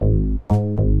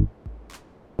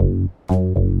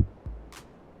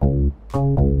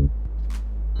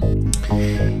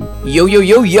Yo, yo,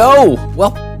 yo, yo!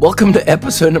 Well, welcome to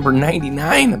episode number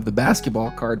 99 of the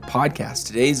Basketball Card Podcast.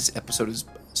 Today's episode is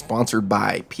sponsored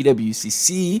by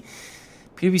PWCC.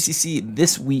 PWCC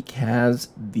this week has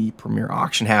the premier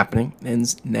auction happening. It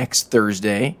ends next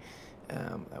Thursday.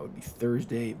 That would be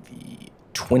Thursday the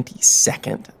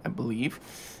 22nd, I believe.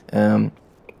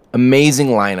 Amazing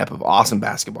lineup of awesome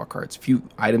basketball cards. A few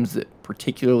items that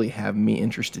particularly have me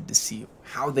interested to see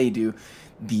how they do.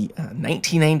 The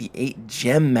 1998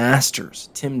 Gem Masters,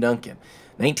 Tim Duncan.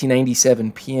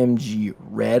 1997 PMG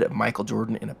Red of Michael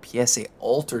Jordan in a PSA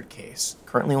altered case.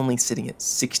 Currently only sitting at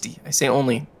 60. I say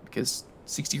only because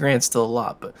 60 grand is still a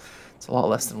lot, but it's a lot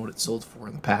less than what it sold for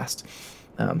in the past.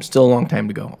 Still a long time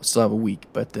to go. I'll still have a week.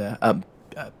 But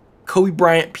Kobe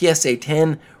Bryant PSA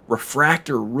 10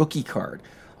 Refractor Rookie Card.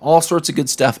 All sorts of good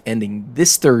stuff ending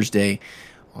this Thursday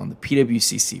on the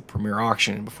PWCC Premier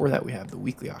Auction. And before that, we have the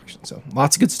weekly auction. So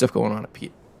lots of good stuff going on at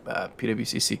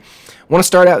PWCC. I want to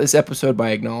start out this episode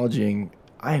by acknowledging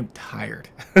I am tired.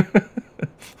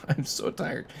 I'm so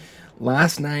tired.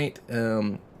 Last night,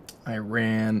 I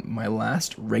ran my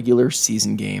last regular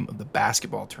season game of the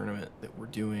basketball tournament that we're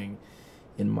doing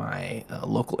in my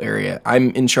local area.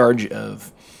 I'm in charge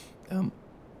of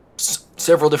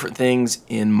several different things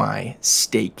in my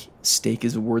stake. Stake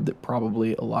is a word that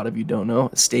probably a lot of you don't know.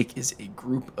 A stake is a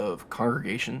group of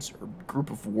congregations or group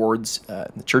of wards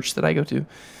in the church that I go to.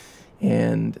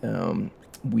 And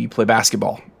we play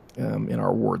basketball in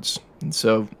our wards. And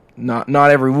so not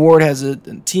every ward has a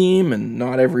team and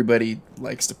not everybody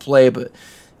likes to play, but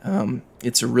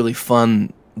it's a really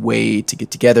fun way to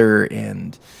get together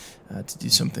and to do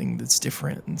something that's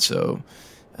different. And so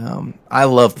I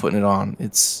love putting it on.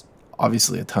 It's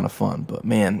obviously a ton of fun, but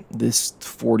man, this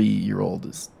 40-year-old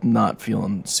is not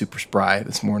feeling super spry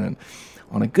this morning.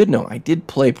 On a good note, I did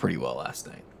play pretty well last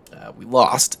night. We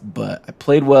lost, but I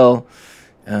played well,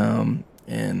 and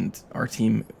our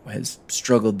team has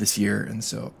struggled this year, and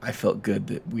so I felt good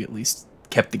that we at least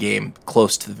kept the game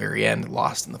close to the very end,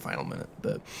 lost in the final minute.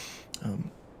 But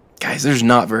guys, there's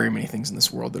not very many things in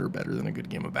this world that are better than a good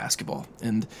game of basketball,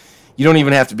 and you don't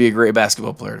even have to be a great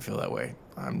basketball player to feel that way.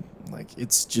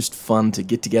 It's just fun to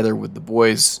get together with the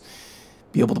boys,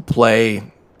 be able to play,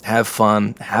 have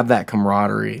fun, have that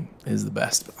camaraderie is the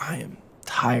best. But I am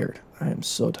tired. I am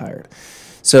so tired.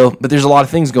 But there's a lot of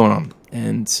things going on.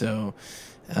 And so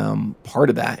part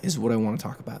of that is what I want to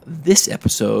talk about this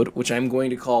episode, which I'm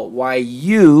going to call Why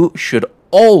You Should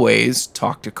Always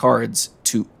Talk about cards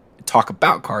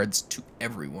to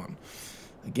Everyone.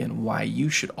 Again, why you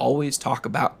should always talk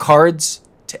about cards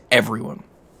to everyone.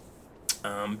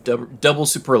 Double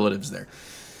superlatives there.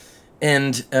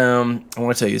 And I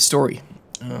want to tell you a story.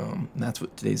 And that's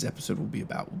what today's episode will be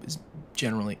about, is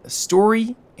generally a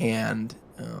story and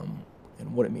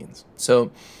what it means.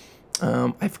 So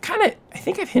I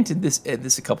think I've hinted this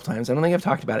a couple times. I don't think I've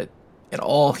talked about it at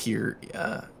all here.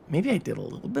 Maybe I did a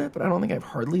little bit, but I don't think I've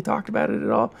hardly talked about it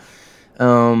at all.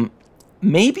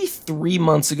 Maybe 4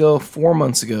 months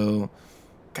ago,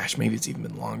 gosh, maybe it's even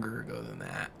been longer ago than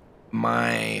that,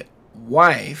 my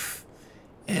wife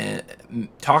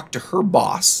talked to her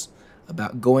boss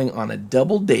about going on a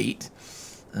double date.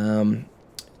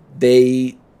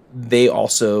 They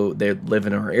live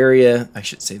in our area. I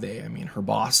should say her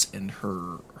boss and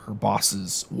her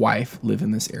boss's wife live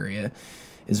in this area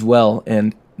as well.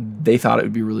 And they thought it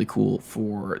would be really cool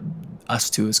for us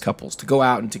two as couples to go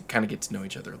out and to kind of get to know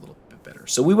each other a little bit better.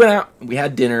 So we went out, we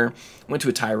had dinner, went to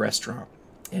a Thai restaurant,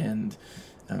 and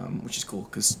which is cool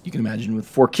because you can imagine with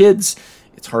 4 kids,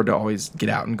 it's hard to always get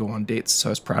out and go on dates. So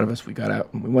I was proud of us. We got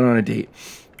out and we went on a date,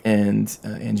 and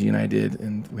Angie and I did,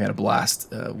 and we had a blast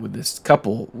with this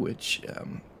couple, which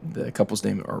the couple's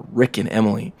name are Rick and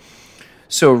Emily.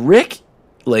 So Rick,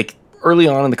 early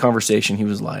on in the conversation, he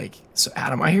was like, "So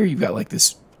Adam, I hear you've got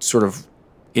this sort of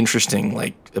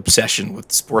interesting obsession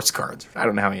with sports cards." I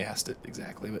don't know how he asked it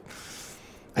exactly, but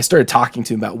I started talking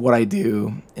to him about what I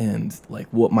do and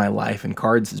what my life in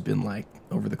cards has been like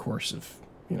over the course of,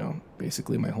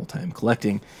 basically my whole time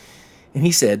collecting. And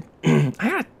he said,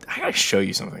 I gotta show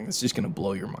you something that's just going to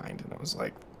blow your mind. And I was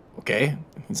like, okay.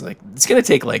 And he's like, it's going to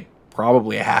take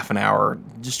probably a half an hour.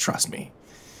 Just trust me.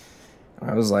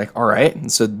 And I was like, all right. And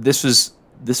so this was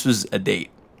a date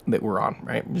that we're on,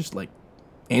 right? Just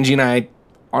Angie and I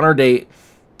on our date,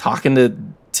 talking to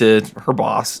her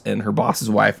boss and her boss's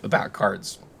wife about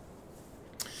cards.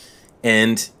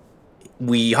 And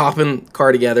we hop in the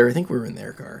car together. I think we were in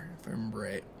their car, if I remember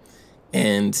right.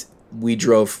 And we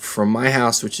drove from my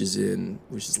house, which is I don't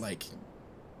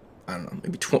know,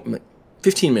 maybe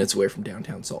 15 minutes away from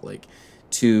downtown Salt Lake,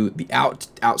 to the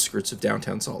outskirts of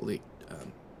downtown Salt Lake,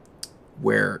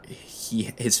 where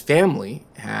his family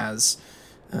has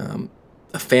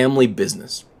a family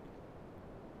business,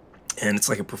 and it's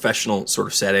like a professional sort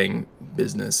of setting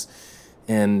business,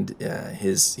 and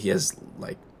he has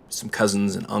like some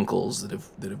cousins and uncles that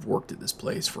have worked at this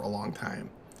place for a long time.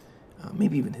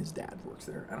 Maybe even his dad works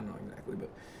there. I don't know exactly,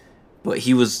 but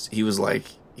he was like,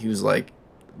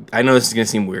 I know this is gonna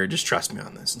seem weird. Just trust me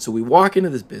on this. And so we walk into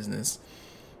this business,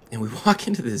 and we walk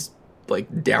into this,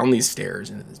 like, down these stairs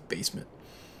into this basement,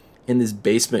 and this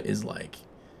basement is like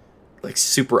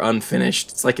super unfinished.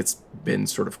 It's like it's been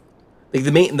sort of like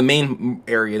the main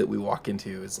area that we walk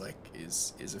into is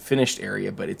a finished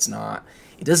area, but it's not.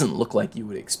 It doesn't look like you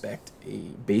would expect a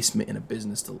basement in a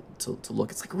business to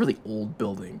look. It's like a really old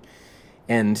building,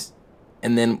 and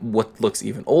then what looks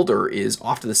even older is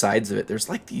off to the sides of it. There's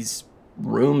like these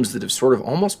rooms that have sort of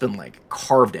almost been like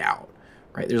carved out,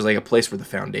 right? There's like a place where the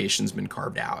foundation's been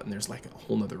carved out, and there's like a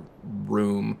whole nother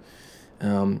room,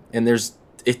 and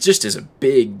it just is a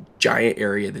big giant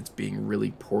area that's being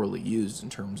really poorly used in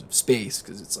terms of space,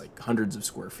 because it's like hundreds of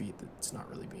square feet that's not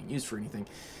really being used for anything.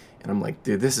 And I'm like,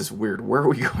 dude, this is weird. Where are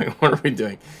we going? What are we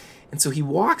doing? And so he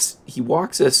walks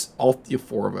us, all the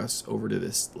four of us, over to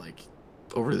this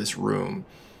room.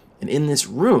 And in this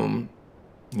room,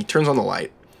 he turns on the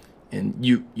light, and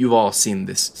you've all seen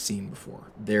this scene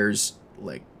before. There's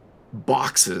like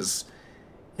boxes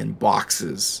and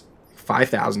boxes,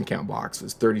 5,000 count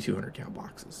boxes, 3,200 count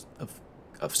boxes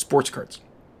of sports cards.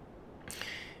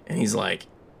 And he's like,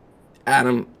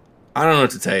 Adam, I don't know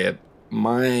what to tell you.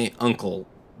 My uncle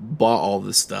bought all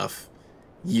this stuff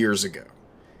years ago,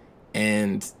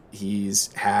 and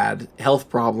he's had health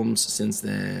problems since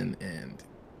then, and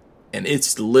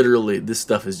it's literally, this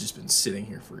stuff has just been sitting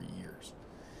here for years.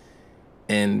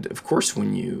 And of course,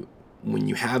 when you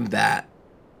have that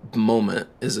moment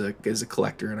as a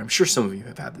collector, and I'm sure some of you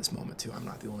have had this moment too, I'm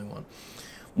not the only one.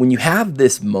 When you have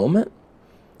this moment,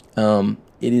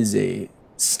 it is a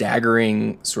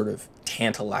staggering, sort of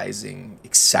tantalizing,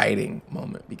 exciting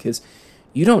moment, because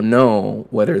you don't know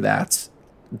whether that's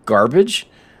garbage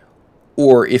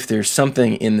or if there's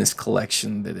something in this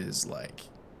collection that is like,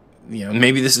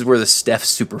 maybe this is where the Steph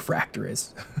superfractor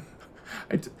is.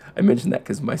 I mentioned that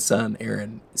because my son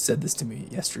Aaron said this to me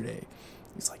yesterday.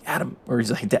 He's like, Adam, or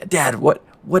he's like, Dad,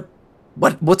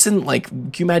 what's in, like,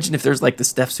 can you imagine if there's like the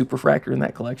Steph superfractor in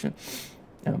that collection?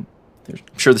 I'm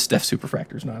sure the Steph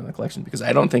superfractor is not in the collection, because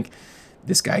I don't think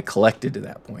this guy collected to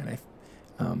that point.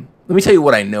 Let me tell you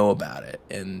what I know about it,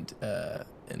 and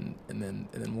then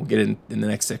we'll get in the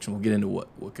next section. We'll get into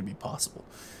what could be possible.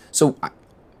 So,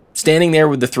 standing there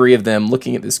with the three of them,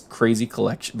 looking at this crazy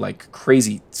collection, like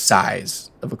crazy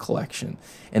size of a collection,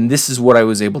 and this is what I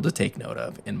was able to take note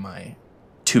of in my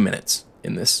 2 minutes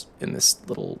in this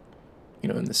little,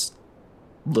 in this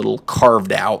little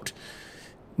carved out,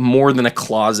 more than a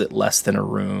closet, less than a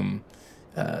room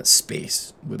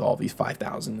space with all these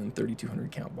 5,000 and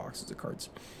 3,200 count boxes of cards.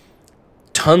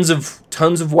 Tons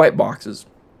of white boxes.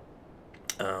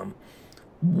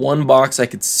 One box I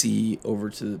could see over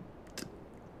to the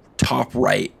top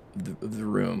right of the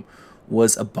room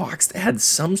was a box that had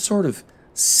some sort of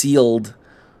sealed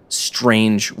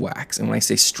strange wax. And when I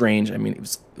say strange, I mean it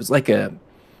was like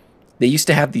they used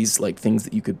to have these like things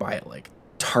that you could buy at like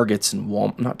Targets and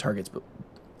not Targets, but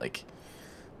like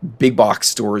big box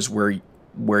stores where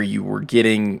you were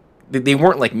getting, they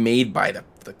weren't like made by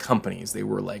the companies, they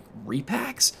were like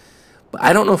repacks. But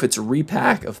I don't know if it's a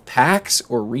repack of packs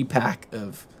or repack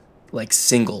of like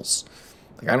singles.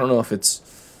 Like, I don't know if it's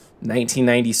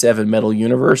 1997 Metal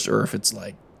Universe or if it's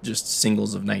like just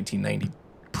singles of 1990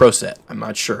 Pro Set. I'm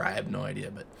not sure. I have no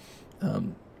idea. But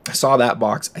I saw that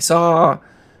box. I saw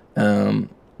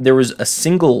there was a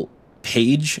single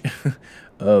page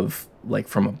of like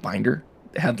from a binder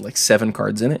that had like 7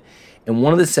 cards in it. And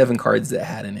one of the 7 cards that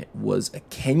had in it was a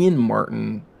Kenyon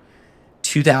Martin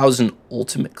 2000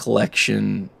 Ultimate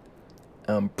Collection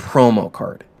promo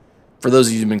card. For those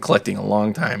of you who've been collecting a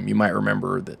long time, you might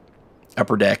remember that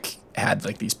Upper Deck had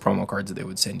like these promo cards that they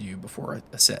would send you before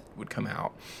a set would come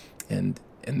out, and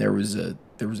there was a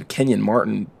Kenyon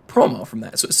Martin promo from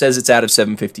that. So it says it's out of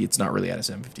 750. It's not really out of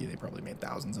 750. They probably made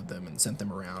thousands of them and sent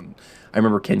them around. I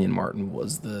remember Kenyon Martin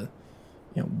was the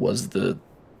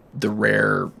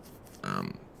rare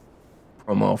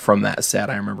promo from that set.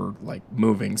 I remember like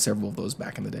moving several of those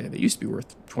back in the day. They used to be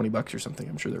worth $20 or something.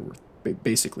 I'm sure they're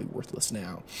basically worthless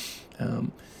now.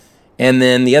 And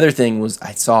then the other thing was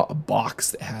I saw a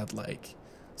box that had like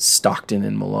Stockton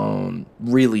and Malone,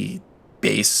 really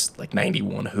base, like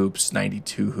 91 hoops,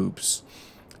 92 hoops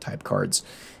type cards.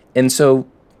 And so,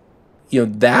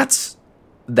 that's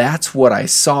that's what I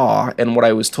saw, and what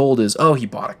I was told is, oh, he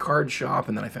bought a card shop,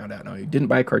 and then I found out, no, he didn't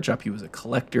buy a card shop, he was a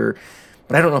collector.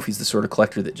 But I don't know if he's the sort of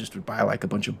collector that just would buy like a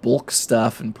bunch of bulk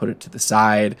stuff and put it to the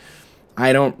side.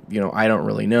 I don't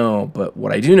really know, but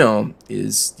what I do know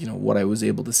is, what I was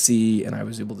able to see, and I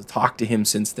was able to talk to him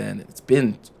since then. It's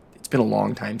been a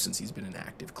long time since he's been an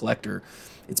active collector.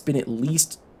 It's been at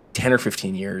least 10 or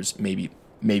 15 years, maybe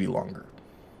longer.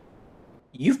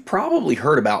 You've probably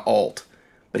heard about Alt,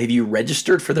 but have you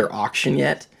registered for their auction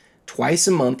yet? Twice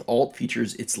a month, Alt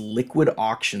features its Liquid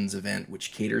Auctions event,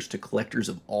 which caters to collectors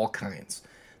of all kinds.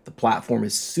 The platform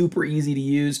is super easy to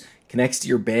use, connects to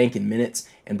your bank in minutes,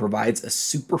 and provides a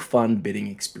super fun bidding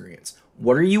experience.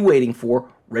 What are you waiting for?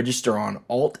 Register on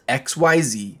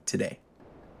AltXYZ today.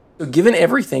 So given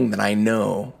everything that I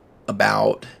know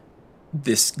about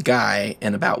this guy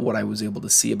and about what I was able to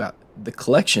see about the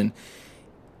collection,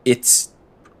 it's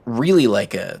really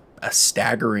like a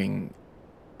staggering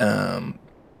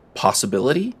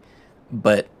possibility.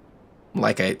 But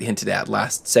like I hinted at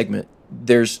last segment,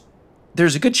 there's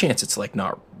a good chance it's like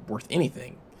not worth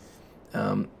anything.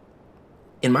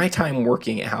 In my time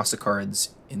working at House of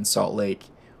Cards in Salt Lake,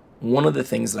 one of the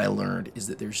things that I learned is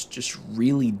that there's just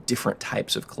really different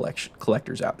types of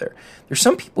collectors out there. There's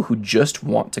some people who just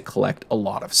want to collect a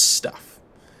lot of stuff.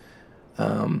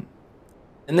 And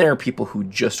there are people who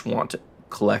just want to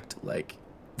collect like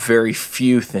very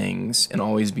few things and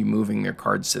always be moving their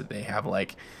cards so that they have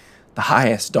like the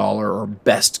highest dollar or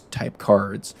best type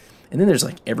cards. And then there's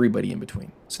like everybody in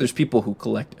between. So there's people who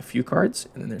collect a few cards,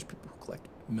 and then there's people who collect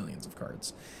millions of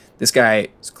cards. This guy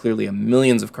is clearly a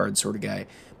millions of cards sort of guy,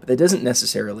 but that doesn't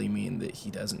necessarily mean that he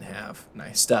doesn't have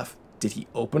nice stuff. Did he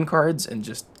open cards and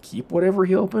just keep whatever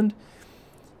he opened?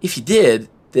 If he did,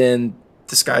 then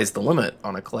the sky's the limit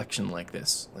on a collection like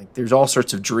this. Like, there's all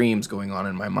sorts of dreams going on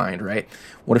in my mind, right?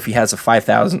 What if he has a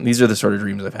 5,000? These are the sort of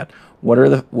dreams I've had. What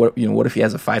if he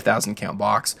has a 5,000 count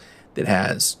box that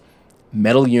has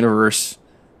Metal Universe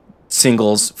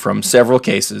singles from several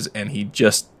cases, and he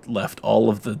just left all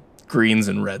of the greens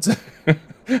and reds?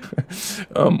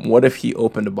 What if he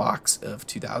opened a box of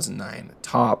 2009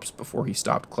 tops before he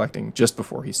stopped collecting, just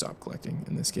before he stopped collecting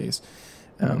in this case,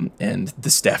 and the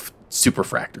Steph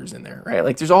Superfractors in there, right?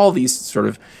 Like, there's all these sort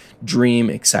of dream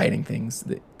exciting things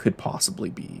that could possibly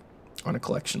be on a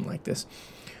collection like this.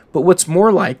 But what's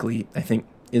more likely, I think,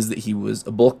 is that he was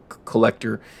a bulk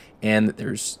collector, and that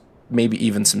there's maybe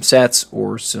even some sets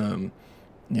or some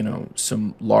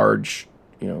large,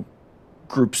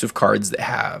 groups of cards that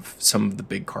have some of the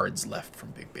big cards left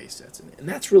from big base sets. And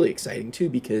that's really exciting too,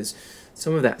 because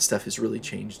some of that stuff has really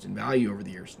changed in value over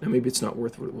the years. Now, maybe it's not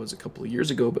worth what it was a couple of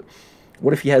years ago, but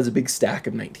what if he has a big stack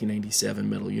of 1997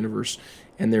 Metal Universe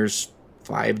and there's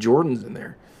 5 Jordans in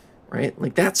there, right?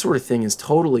 Like, that sort of thing is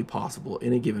totally possible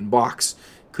in a given box.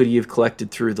 Could he have collected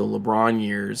through the LeBron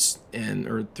years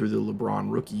or through the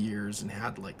LeBron rookie years and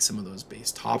had like some of those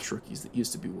base tops rookies that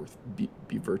used to be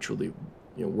virtually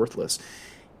worthless?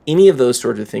 Any of those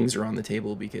sort of things are on the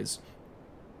table because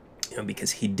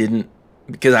he didn't,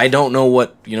 because I don't know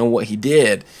what he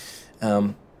did,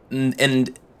 and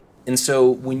so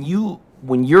when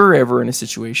you're ever in a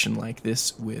situation like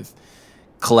this with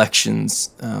collections,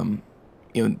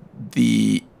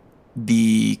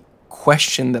 the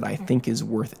question that I think is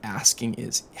worth asking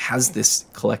is, has this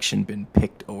collection been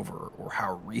picked over, or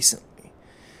how recently?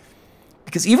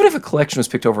 Because even if a collection was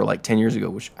picked over like 10 years ago,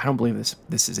 which I don't believe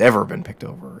this has ever been picked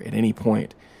over at any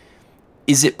point,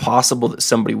 is it possible that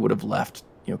somebody would have left,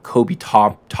 Kobe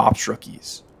Topps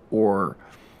rookies, or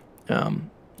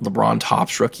LeBron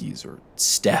Topps rookies, or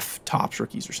Steph Topps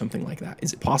rookies, or something like that?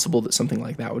 Is it possible that something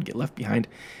like that would get left behind?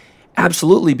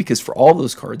 Absolutely, because for all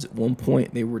those cards at one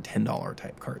point they were $10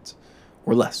 type cards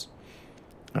or less.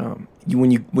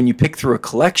 When you pick through a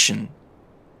collection,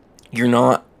 you're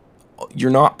not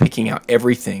picking out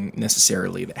everything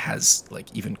necessarily that has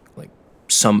like even like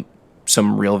some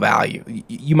real value.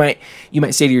 You might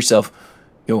say to yourself,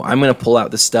 I'm going to pull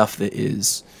out the stuff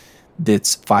that's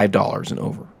 $5 and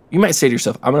over. You might say to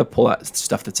yourself, I'm going to pull out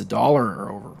stuff that's $1 or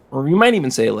over. Or you might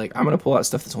even say, like, I'm going to pull out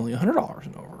stuff that's only $100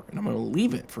 and over, and I'm going to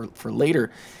leave it for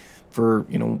later, for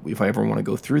if I ever want to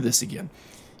go through this again.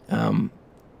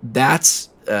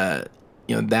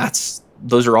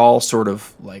 Those are all sort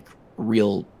of like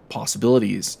real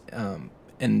possibilities,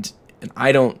 and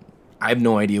I have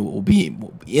no idea what will be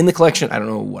in the collection. I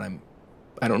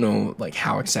don't know like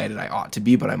how excited I ought to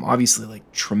be, but I'm obviously like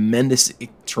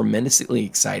tremendously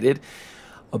excited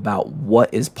about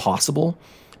what is possible,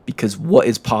 because what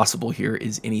is possible here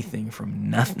is anything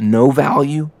from no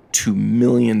value to $1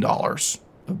 million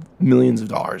of millions of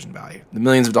dollars in value. The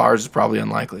millions of dollars is probably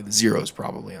unlikely. The zero is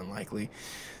probably unlikely.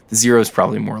 The zero is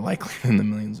probably more likely than the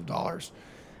millions of dollars.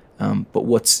 But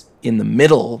what's in the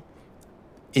middle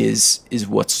is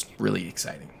what's really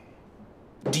exciting.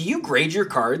 Do you grade your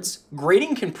cards?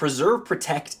 Grading can preserve,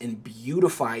 protect, and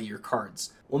beautify your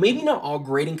cards. Well, maybe not all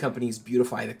grading companies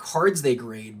beautify the cards they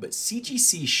grade, but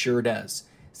CGC sure does.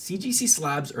 CGC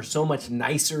slabs are so much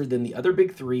nicer than the other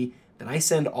big three that I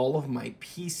send all of my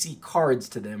PC cards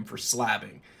to them for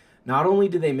slabbing. Not only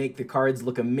do they make the cards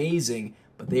look amazing,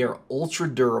 but they are ultra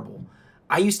durable.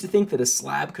 I used to think that a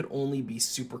slab could only be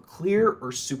super clear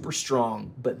or super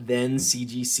strong, but then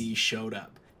CGC showed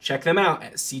up. Check them out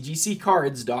at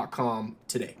cgccards.com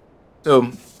today.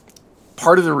 So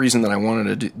part of the reason that I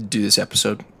wanted to do this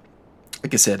episode,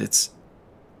 like I said, it's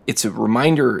a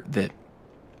reminder that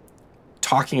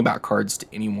talking about cards to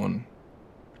anyone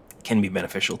can be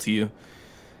beneficial to you.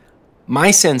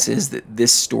 My sense is that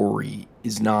this story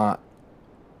is not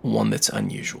one that's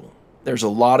unusual. There's a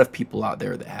lot of people out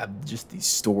there that have just these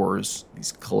stores,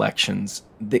 these collections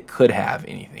that could have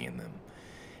anything in them.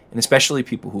 And especially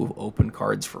people who have opened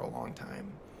cards for a long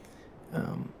time,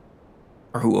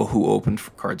 or who opened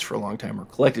cards for a long time or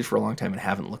collected for a long time and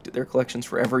haven't looked at their collections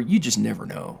forever. You just never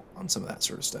know on some of that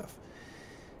sort of stuff.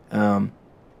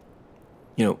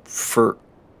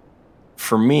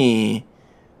 For me,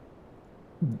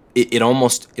 it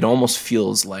almost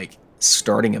feels like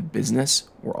starting a business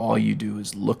where all you do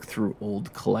is look through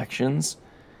old collections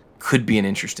could be an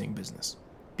interesting business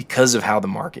because of how the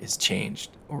market has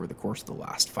changed over the course of the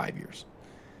last 5 years.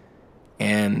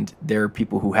 And there are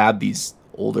people who have these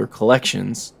older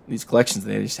collections, these collections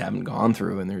they just haven't gone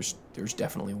through, and there's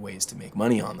definitely ways to make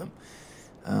money on them.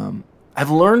 I've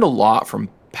learned a lot from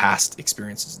past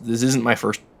experiences. This isn't my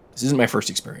first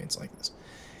experience like this.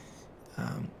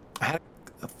 I had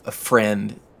a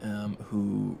friend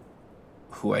who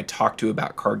I talked to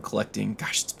about card collecting.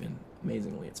 Gosh, it's been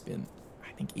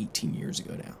I think 18 years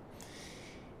ago now.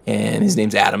 And his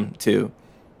name's Adam too.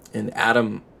 And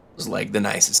Adam was like the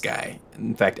nicest guy.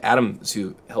 In fact, Adam is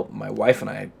who helped my wife and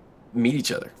I meet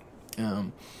each other.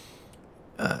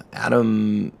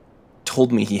 Adam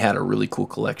told me he had a really cool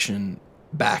collection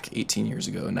back 18 years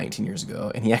ago, 19 years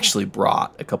ago, and he actually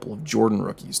brought a couple of Jordan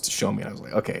rookies to show me. And I was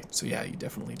like, okay, so yeah, you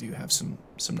definitely do have some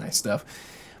nice stuff.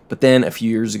 But then a few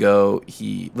years ago,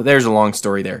 there's a long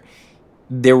story there.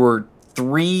 There were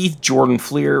 3 Jordan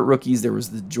Fleer rookies. There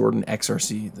was the Jordan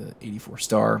XRC, the 84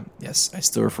 star. Yes, I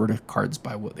still refer to cards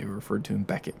by what they were referred to in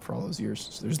Beckett for all those years.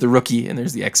 So there's the rookie and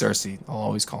there's the XRC. I'll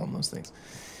always call them those things.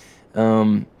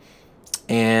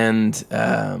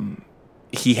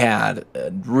 He had a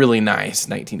really nice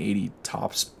 1980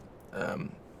 Topps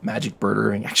Magic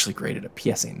Birder, and actually graded a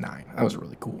PSA 9. That was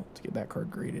really cool to get that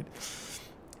card graded.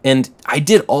 And I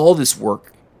did all this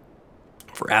work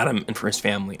for Adam and for his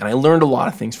family, and I learned a lot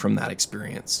of things from that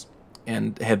experience,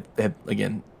 and have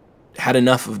again had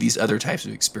enough of these other types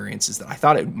of experiences that I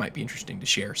thought it might be interesting to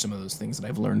share some of those things that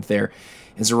I've learned there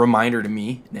as a reminder to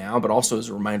me now, but also as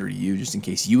a reminder to you, just in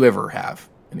case you ever have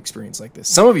an experience like this.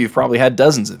 Some of you have probably had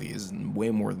dozens of these, and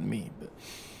way more than me. But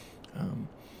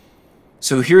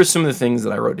so here's some of the things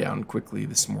that I wrote down quickly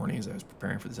this morning as I was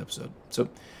preparing for this episode. So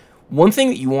one thing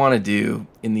that you want to do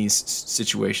in these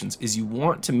situations is you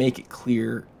want to make it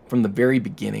clear from the very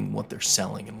beginning what they're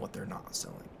selling and what they're not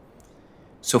selling.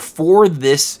 So for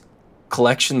this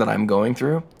collection that I'm going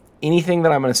through, anything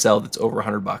that I'm going to sell that's over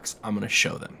 $100, I'm going to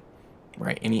show them,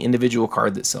 right? Any individual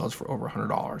card that sells for over $100,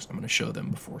 I'm going to show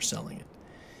them before selling it.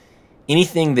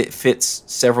 Anything that fits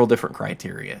several different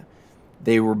criteria.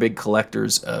 They were big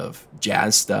collectors of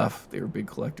jazz stuff. They were big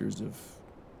collectors of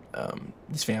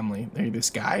this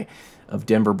guy of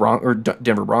Denver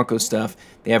Broncos stuff.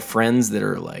 They have friends that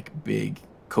are like big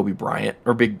Kobe Bryant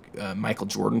or big Michael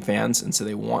Jordan fans, and so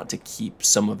they want to keep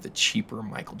some of the cheaper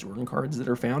Michael Jordan cards that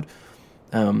are found.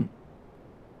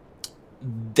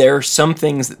 There are some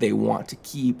things that they want to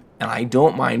keep, and I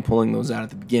don't mind pulling those out at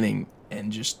the beginning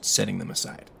and just setting them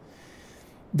aside.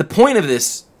 The point of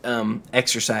this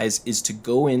exercise is to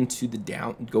go into the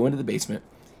basement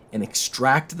and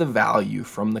extract the value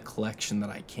from the collection that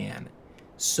I can,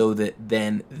 so that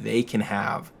then they can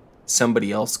have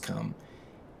somebody else come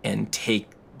and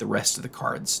take the rest of the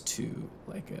cards to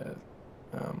like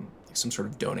some sort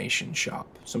of donation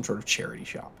shop, some sort of charity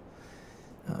shop.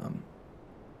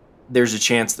 There's a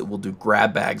chance that we'll do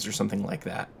grab bags or something like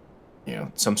that. You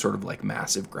know, some sort of like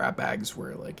massive grab bags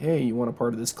where like, hey, you want a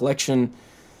part of this collection?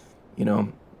 You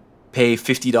know, pay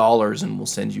 $50 and we'll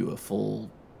send you a full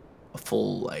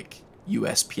like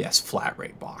USPS flat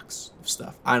rate box of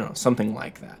stuff. I don't know, something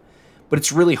like that. But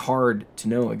it's really hard to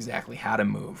know exactly how to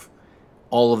move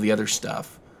all of the other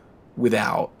stuff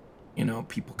without,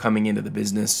 people coming into the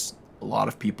business, a lot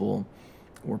of people,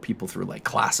 or people through like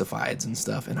classifieds and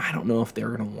stuff. And I don't know if they're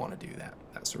going to want to do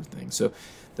that sort of thing. So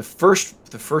the first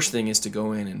thing is to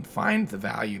go in and find the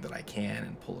value that I can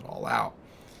and pull it all out.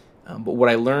 But what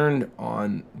I learned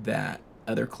on that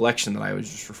other collection that I was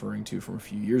just referring to from a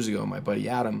few years ago, my buddy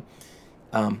Adam,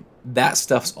 that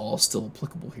stuff's all still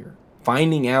applicable here.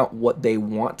 Finding out what they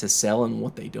want to sell and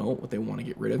what they don't, what they want to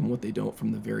get rid of and what they don't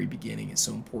from the very beginning is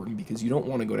so important, because you don't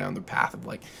want to go down the path of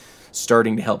like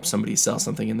starting to help somebody sell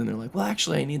something and then they're like, well,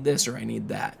 actually I need this or I need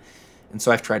that. And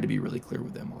so I've tried to be really clear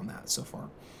with them on that so far.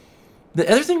 The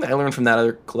other thing that I learned from that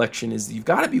other collection is you've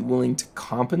got to be willing to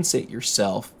compensate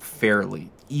yourself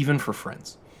fairly, even for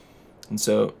friends. And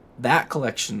so that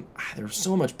collection, there was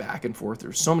so much back and forth. There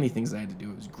were so many things that I had to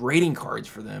do. It was grading cards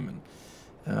for them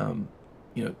and,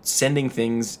 sending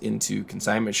things into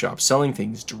consignment shops, selling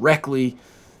things directly,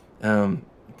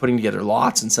 putting together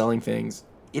lots and selling things.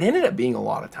 It ended up being a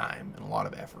lot of time and a lot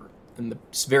of effort. And the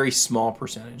very small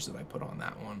percentage that I put on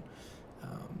that one,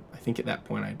 I think at that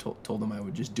point I told them I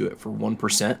would just do it for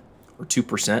 1% or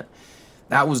 2%.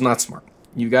 That was not smart.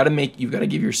 You've got to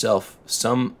give yourself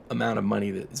some amount of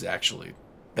money that is actually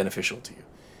beneficial to you.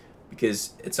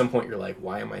 Because at some point you're like,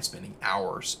 why am I spending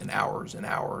hours and hours and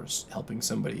hours helping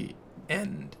somebody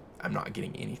and I'm not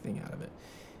getting anything out of it?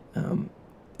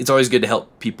 It's always good to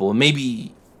help people. And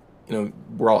maybe,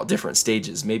 we're all at different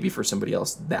stages. Maybe for somebody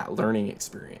else, that learning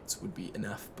experience would be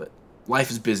enough. But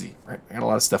life is busy, right? I got a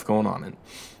lot of stuff going on. And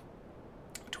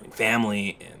between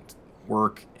family and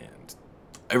work and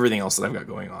everything else that I've got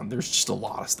going on, there's just a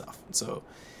lot of stuff. And so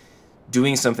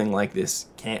doing something like this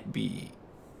can't be,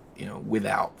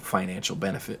 without financial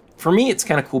benefit. For me, it's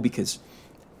kind of cool because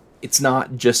it's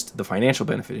not just the financial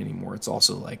benefit anymore. It's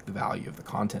also like the value of the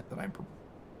content that I'm,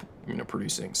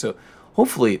 producing. So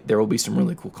hopefully there will be some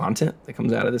really cool content that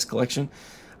comes out of this collection.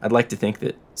 I'd like to think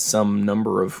that some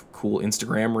number of cool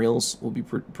Instagram reels will be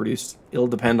produced. It'll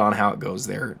depend on how it goes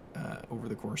there over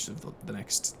the course of the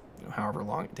next, however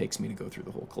long it takes me to go through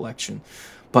the whole collection.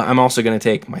 But I'm also going to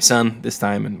take my son this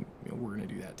time, and we're going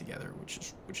to do that together,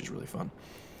 which is really fun.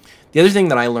 The other thing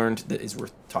that I learned that is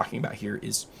worth talking about here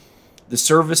is the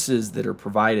services that are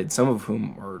provided, some of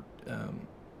whom are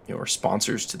are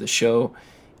sponsors to the show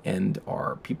and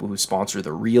are people who sponsor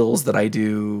the reels that I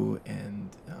do and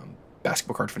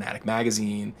Basketball Card Fanatic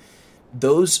magazine.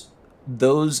 Those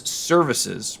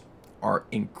services are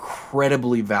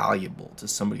incredibly valuable to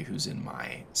somebody who's in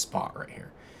my spot right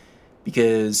here,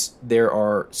 because there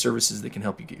are services that can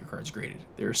help you get your cards graded.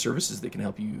 There are services that can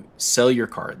help you sell your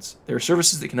cards. There are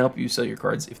services that can help you sell your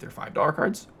cards if they're $5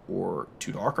 cards or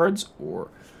 $2 cards or $1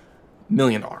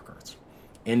 million cards.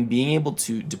 And being able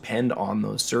to depend on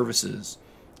those services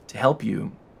to help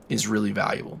you is really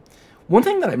valuable. One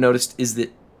thing that I've noticed is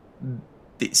that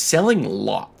selling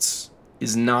lots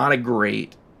is not a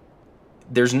great,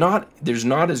 there's not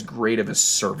as great of a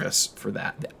service for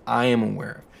that I am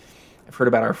aware of. I've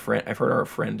heard our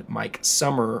friend Mike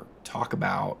Summer talk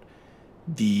about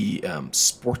the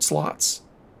sports lots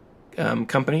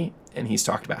company, and he's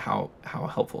talked about how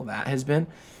helpful that has been.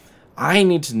 I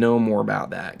need to know more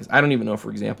about that, because I don't even know,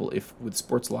 for example, if with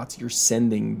sports lots you're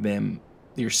sending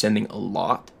a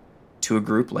lot to a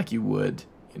group like you would,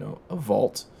 a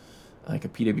vault, like a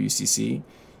PWCC,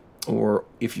 or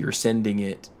if you're sending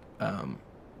it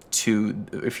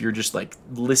if you're just like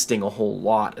listing a whole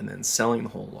lot and then selling the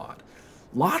whole lot.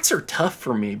 Lots are tough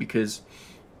for me because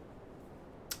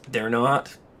they're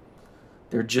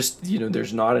just,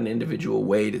 there's not an individual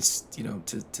way to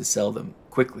sell them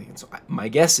quickly. And so my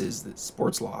guess is that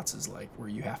sports lots is like where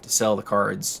you have to sell the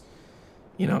cards,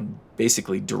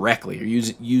 basically directly, or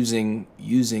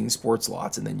using sports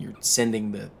lots, and then you're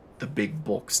sending the big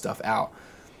bulk stuff out.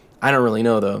 I don't really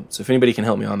know though. So if anybody can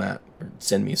help me on that, or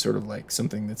send me sort of like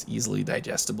something that's easily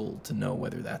digestible to know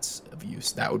whether that's of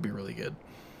use, that would be really good.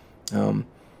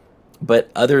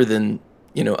 But other than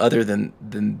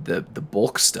the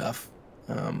bulk stuff,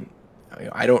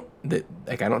 I don't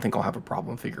think I'll have a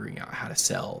problem figuring out how to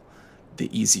sell the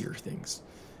easier things,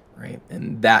 right?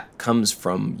 And that comes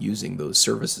from using those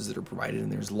services that are provided.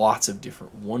 And there's lots of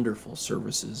different wonderful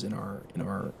services in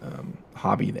our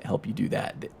hobby that help you do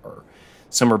that.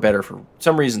 Some are better for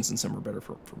some reasons and some are better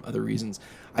for other reasons.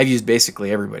 I've used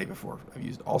basically everybody before. I've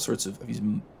used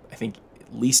I think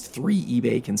at least 3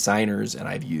 eBay consigners, and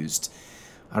I've used,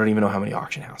 I don't even know how many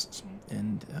auction houses,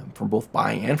 and for both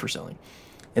buying and for selling.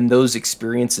 And those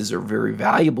experiences are very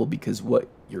valuable because what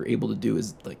you're able to do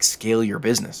is like scale your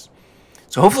business.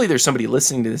 So hopefully there's somebody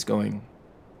listening to this going,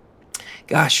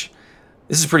 gosh,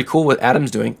 this is pretty cool what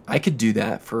Adam's doing. I could do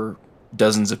that for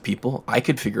dozens of people, I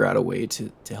could figure out a way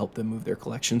to help them move their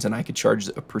collections, and I could charge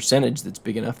a percentage that's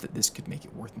big enough that this could make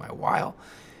it worth my while.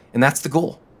 And that's the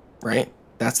goal, right?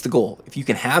 That's the goal. If you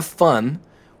can have fun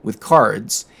with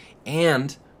cards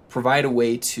and provide a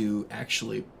way to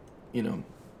actually,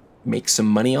 make some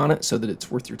money on it so that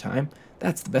it's worth your time,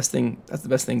 that's the best thing. That's the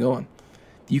best thing going.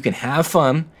 If you can have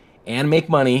fun and make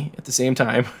money at the same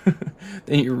time,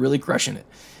 then you're really crushing it.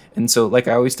 And so, like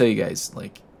I always tell you guys,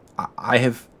 like I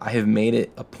have made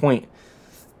it a point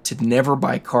to never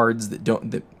buy cards that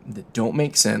don't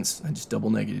make sense. I just double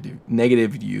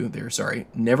negative you there. Sorry.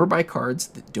 Never buy cards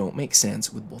that don't make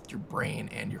sense with both your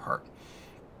brain and your heart.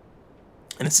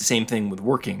 And it's the same thing with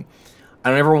working.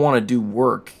 I don't ever want to do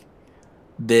work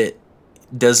that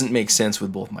doesn't make sense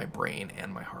with both my brain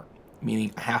and my heart.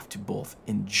 Meaning I have to both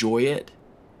enjoy it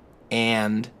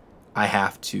and I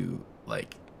have to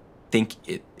think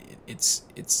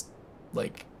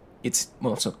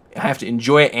so I have to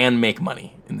enjoy it and make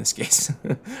money in this case.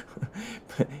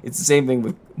 It's the same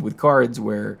thing with cards,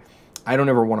 where I don't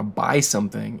ever want to buy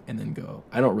something and then go,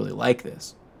 I don't really like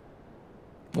this.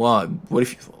 Well, what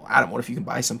if you can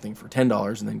buy something for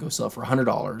 $10 and then go sell it for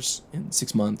 $100 in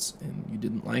 6 months and you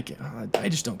didn't like it? I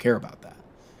just don't care about that.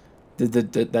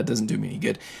 That doesn't do me any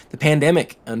good. The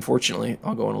pandemic, unfortunately,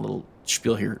 I'll go on a little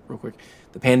spiel here real quick.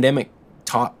 The pandemic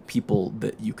taught people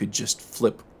that you could just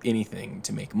flip anything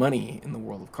to make money in the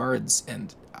world of cards,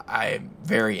 and I'm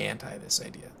very anti this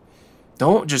idea.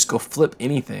 Don't just go flip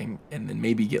anything and then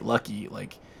maybe get lucky.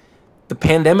 Like, the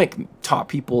pandemic taught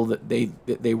people that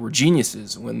they were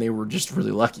geniuses when they were just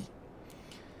really lucky.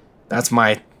 That's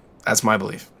my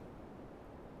belief.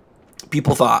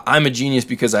 People thought, I'm a genius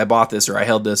because I bought this or I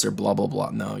held this or blah, blah, blah.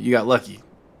 No, you got lucky.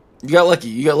 You got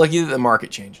lucky that the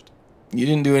market changed. You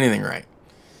didn't do anything right,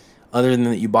 other than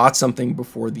that you bought something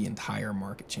before the entire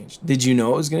market changed. Did you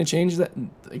know it was going to change that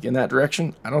in that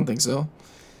direction? I don't think so.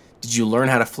 Did you learn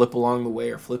how to flip along the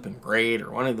way, or flip and grade,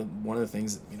 or one of the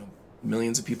things that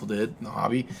millions of people did in the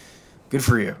hobby? Good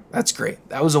for you. That's great.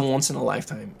 That was a once in a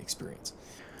lifetime experience.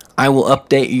 I will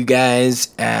update you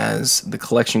guys as the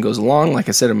collection goes along. Like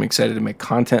I said, I'm excited to make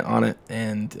content on it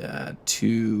and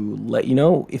to let you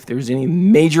know if there's any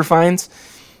major finds.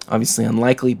 Obviously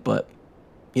unlikely, but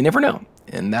you never know.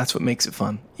 And that's what makes it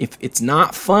fun. If it's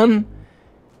not fun,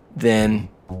 then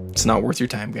it's not worth your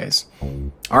time, guys.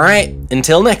 All right,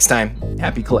 until next time,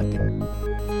 happy collecting.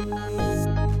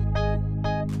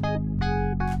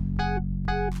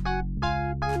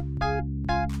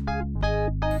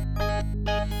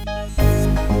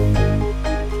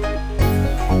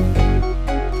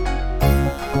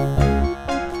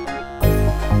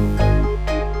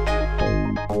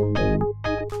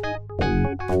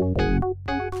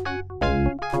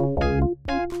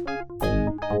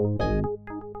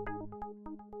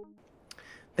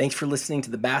 Thanks for listening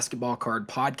to the Basketball Card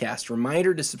Podcast.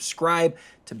 Reminder to subscribe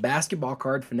to Basketball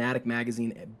Card Fanatic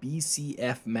Magazine at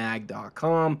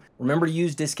bcfmag.com. Remember to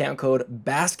use discount code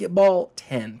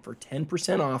BASKETBALL10 for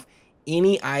 10% off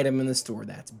any item in the store.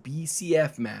 That's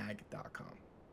bcfmag.com.